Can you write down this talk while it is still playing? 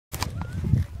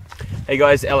Hey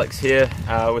guys, Alex here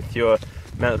with your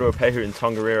Mount Ruapehu and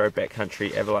Tongariro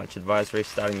backcountry avalanche advisory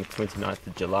starting the 29th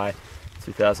of July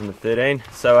 2013.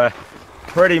 So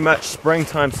pretty much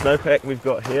springtime snowpack we've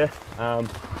got here all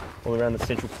around the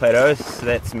central plateaus. So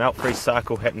that's melt freeze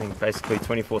cycle happening basically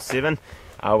 24/7,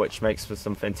 which makes for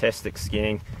some fantastic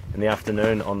skiing in the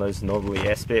afternoon on those northerly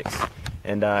aspects,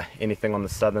 and anything on the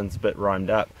southern's a bit rimed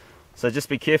up. So just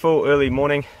be careful. Early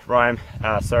morning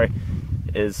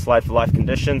is slide for life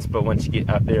conditions, but once you get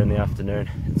up there in the afternoon,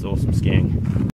 it's awesome skiing.